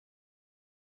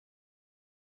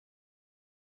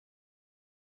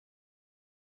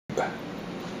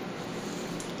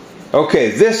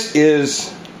Okay, this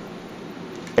is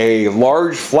a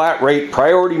large flat rate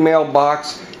priority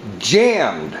mailbox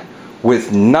jammed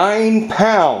with 9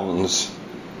 pounds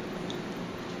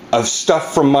of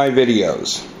stuff from my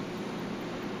videos.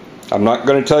 I'm not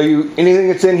going to tell you anything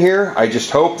that's in here. I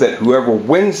just hope that whoever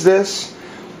wins this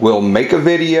will make a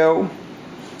video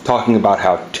talking about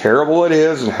how terrible it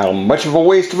is and how much of a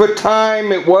waste of a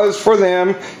time it was for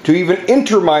them to even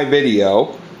enter my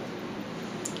video,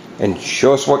 and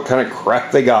show us what kind of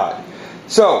crap they got.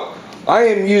 So, I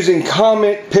am using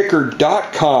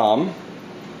CommentPicker.com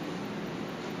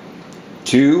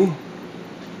to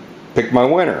pick my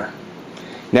winner.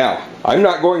 Now, I'm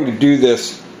not going to do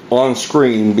this on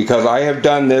screen because I have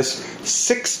done this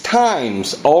 6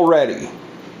 times already.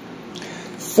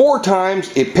 4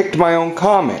 times it picked my own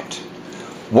comment.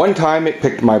 1 time it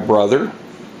picked my brother.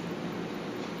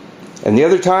 And the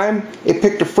other time it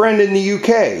picked a friend in the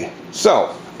UK.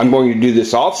 So, I'm going to do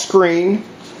this off screen.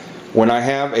 When I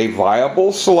have a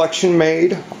viable selection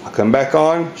made, I'll come back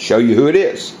on, show you who it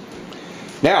is.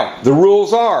 Now, the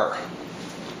rules are,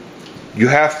 you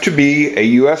have to be a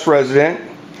US resident,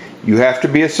 you have to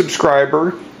be a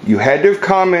subscriber, you had to have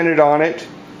commented on it,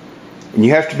 and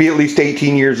you have to be at least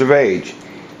 18 years of age.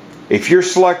 If you're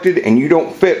selected and you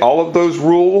don't fit all of those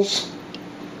rules,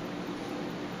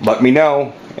 let me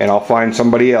know and I'll find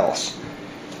somebody else.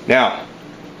 Now,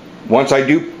 once I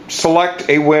do select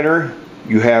a winner,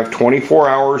 you have 24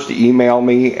 hours to email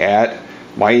me at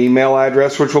my email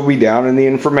address, which will be down in the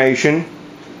information.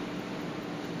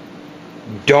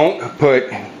 Don't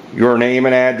put your name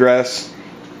and address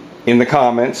in the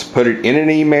comments. Put it in an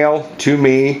email to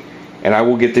me, and I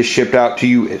will get this shipped out to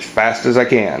you as fast as I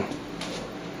can.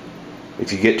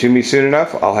 If you get to me soon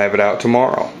enough, I'll have it out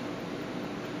tomorrow.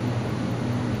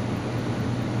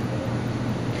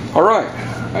 Alright,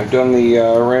 I've done the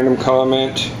random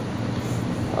comment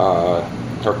or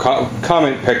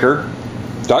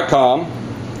CommentPicker.com.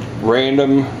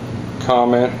 Random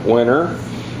comment winner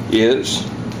is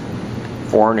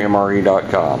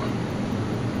foreignmre.com.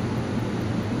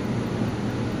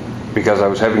 Because I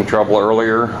was having trouble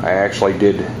earlier, I actually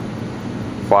did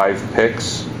 5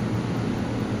 picks.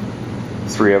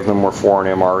 3 of them were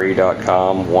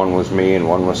foreignmre.com. 1 was me and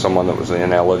 1 was someone that was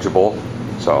ineligible.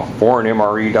 So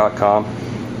foreignmre.com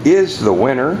is the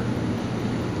winner.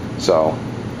 So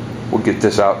we'll get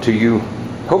this out to you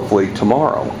hopefully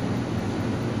tomorrow.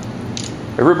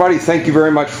 Everybody, thank you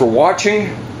very much for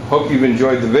watching. Hope you've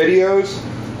enjoyed the videos.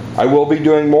 I will be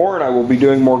doing more, and I will be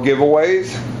doing more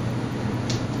giveaways.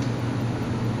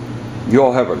 You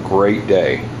all have a great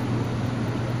day.